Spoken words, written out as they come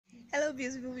Hello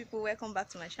beautiful people, welcome back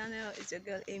to my channel. It's your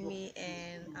girl Amy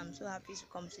and I'm so happy to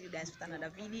come to you guys with another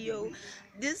video.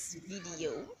 This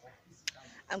video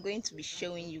I'm going to be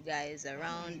showing you guys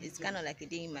around. It's kind of like a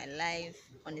day in my life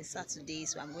on a Saturday,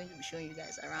 so I'm going to be showing you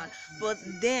guys around. But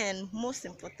then most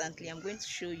importantly, I'm going to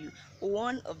show you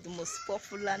one of the most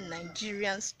popular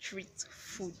Nigerian street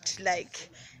food. Like,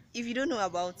 if you don't know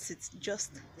about it,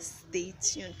 just stay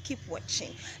tuned, keep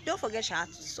watching. Don't forget to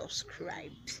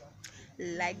subscribe,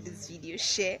 like this video,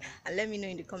 share, and let me know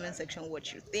in the comment section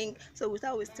what you think. So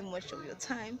without wasting much of your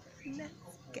time, let's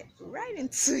get right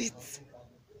into it.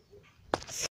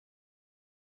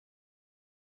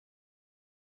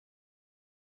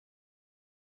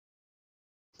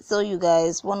 So you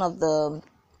guys, one of the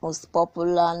most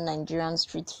popular Nigerian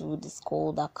street food is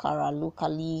called akara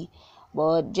locally,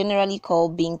 but generally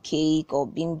called bean cake or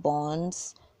bean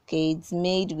buns. Okay, it's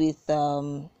made with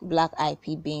black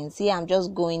IP beans. Here I'm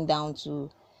just going down to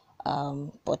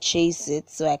purchase it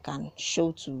so I can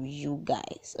show to you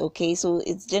guys. Okay, so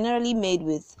it's generally made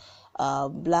with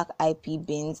black IP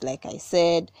beans, like I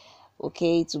said.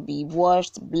 Okay, to be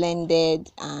washed, blended,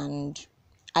 and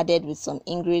added with some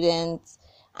ingredients,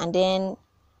 and then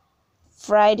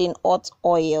fried in hot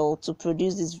oil to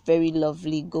produce this very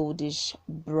lovely goldish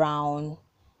brown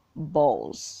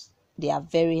balls. They are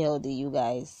very healthy, you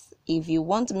guys. If you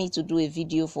want me to do a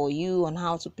video for you on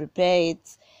how to prepare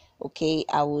it, okay,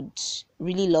 I would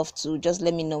really love to. Just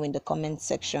let me know in the comment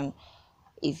section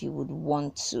if you would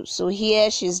want to. So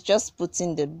here she's just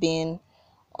putting the bean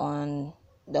on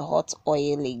the hot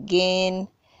oil again.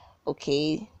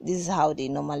 Okay, this is how they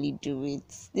normally do it.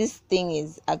 This thing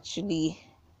is actually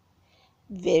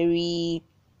very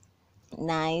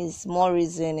nice. More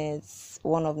reason it's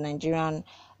one of Nigerian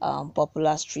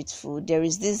popular street food. There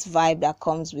is this vibe that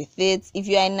comes with it. If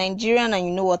you are in Nigerian and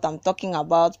you know what I'm talking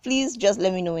about, please just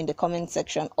let me know in the comment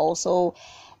section. Also,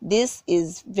 this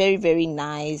is very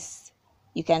nice.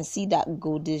 You can see that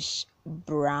goldish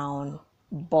brown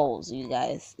balls, you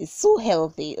guys. It's so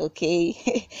healthy.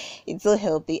 Okay. It's so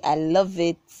healthy. I love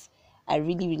it. I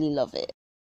really love it.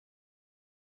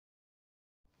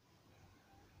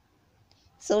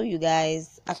 So you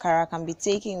guys, akara can be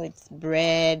taken with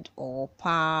bread or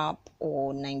pap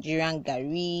or Nigerian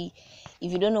gari.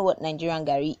 If you don't know what Nigerian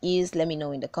gari is, let me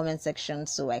know in the comment section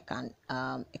so I can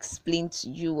explain to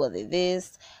you what it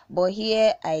is. But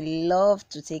here I love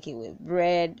to take it with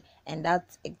bread, and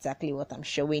that's exactly what I'm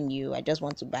showing you. I just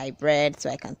want to buy bread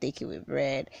so I can take it with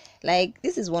bread. Like,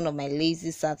 this is one of my lazy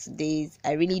Saturdays.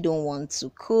 I really don't want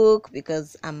to cook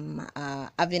because I'm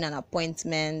having an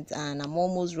appointment and I'm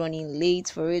almost running late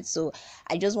for it. So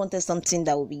I just wanted something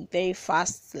that would be very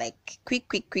fast, like quick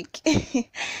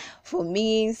for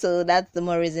me. So that's the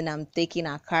more reason I'm taking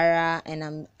akara and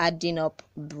I'm adding up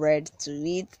bread to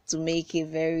it to make it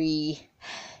very,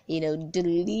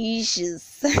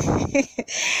 delicious.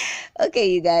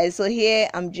 Okay, you guys, so here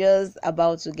I'm just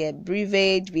about to get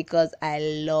brevet because I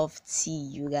love tea,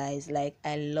 you guys. Like,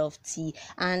 I love tea,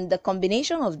 and the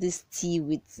combination of this tea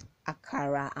with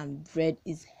akara and bread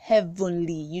is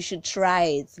heavenly. You should try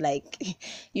it. Like,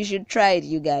 you should try it,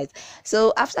 you guys.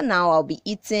 So after now I'll be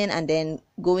eating and then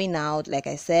going out, like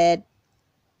I said,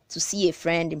 to see a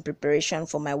friend in preparation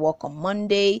for my work on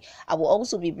Monday. I will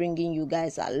also be bringing you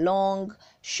guys along,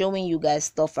 showing you guys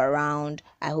stuff around.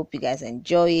 I hope you guys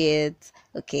enjoy it.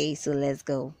 Okay, so let's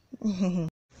go.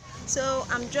 So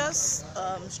I'm just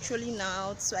strolling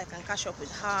out so I can catch up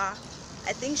with her.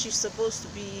 I think she's supposed to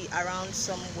be around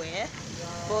somewhere,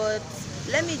 but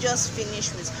let me just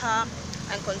finish with her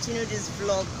and continue this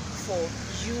vlog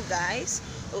for you guys.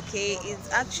 Okay, it's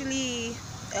actually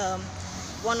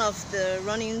one of the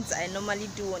runnings I normally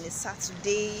do on a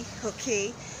Saturday.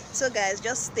 Okay, so guys,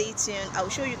 just stay tuned. I'll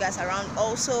show you guys around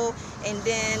also, and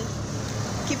then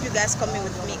keep you guys coming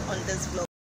with me on this vlog.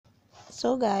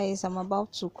 So guys, I'm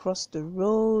about to cross the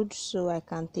road so I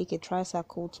can take a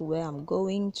tricycle to where I'm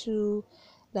going to.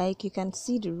 Like, you can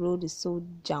see the road is so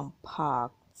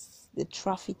jam-packed. The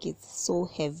traffic is so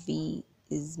heavy,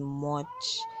 is much.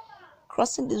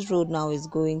 Crossing this road now is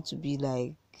going to be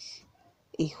like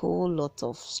a whole lot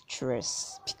of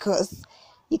stress because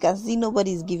you can see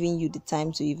nobody's giving you the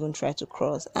time to even try to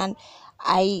cross. And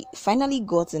I finally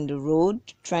got in the road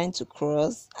trying to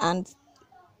cross, and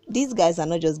these guys are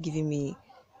not just giving me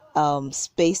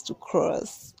space to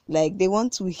cross. Like, they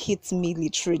want to hit me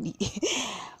literally.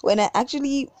 When I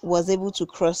actually was able to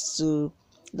cross to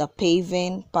the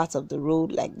paving part of the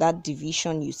road, like that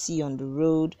division you see on the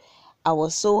road, I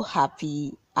was so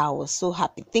happy. I was so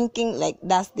happy, thinking like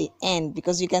that's the end,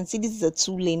 because you can see this is a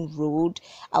 2-lane road.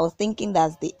 I was thinking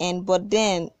that's the end, but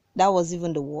then that was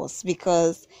even the worst,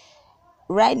 because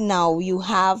right now you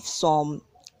have some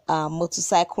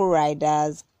motorcycle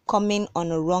riders coming on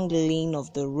a wrong lane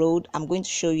of the road. I'm going to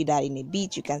show you that in a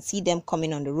bit. You can see them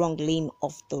coming on the wrong lane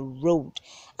of the road,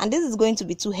 and this is going to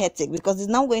be too hectic because it's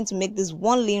now going to make this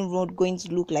one lane road going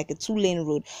to look like a two-lane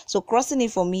road. So crossing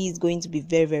it for me is going to be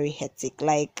very, very hectic.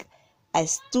 Like, I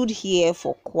stood here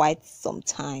for quite some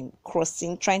time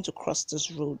trying to cross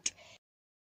this road.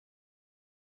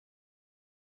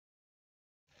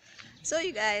 So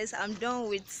you guys, I'm done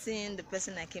with seeing the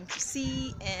person I came to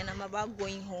see, and I'm about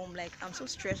going home. Like, I'm so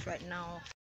stressed right now.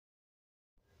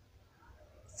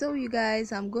 So you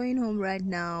guys, I'm going home right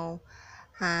now,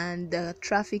 and the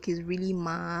traffic is really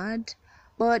mad.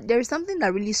 But there's something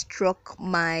that really struck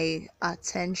my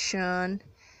attention.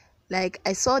 Like,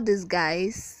 I saw these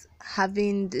guys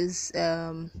having this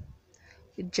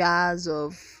jars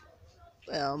of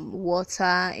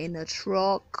water in a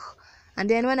truck, and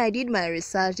then when I did my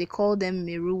research, they call them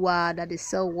miruwa, that they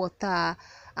sell water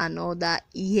and all that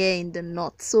here in the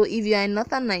north. So if you are in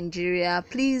northern Nigeria,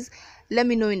 please let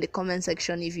me know in the comment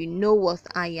section if you know what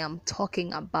I am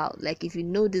talking about, like if you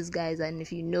know these guys, and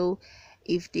if you know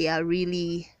if they are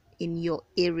really in your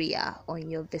area or in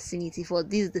your vicinity. For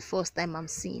this is the first time I'm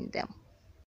seeing them.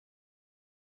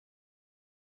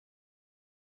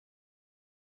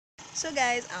 So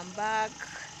guys, I'm back.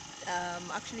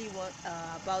 Actually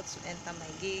about to enter my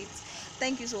gate.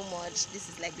 Thank you so much. This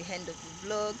is like the end of the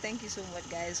vlog. Thank you so much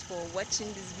guys for watching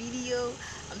this video.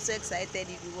 I'm so excited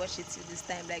if you watch it till this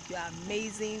time. Like, you are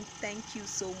amazing. Thank you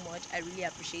so much. I really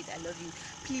appreciate it. I love you.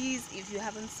 Please, if you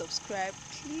haven't subscribed,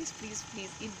 please, please,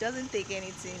 please, it doesn't take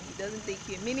anything. It doesn't take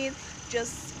you a minute.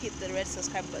 Just hit the red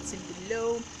subscribe button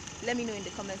below. Let me know in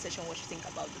the comment section what you think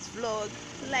about this vlog.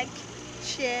 Like,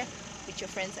 share with your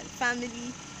friends and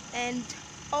family, and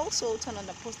also turn on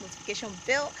the post notification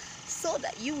bell so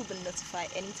that you will be notified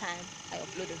anytime I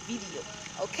upload a video.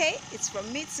 Okay, it's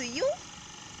from me to you.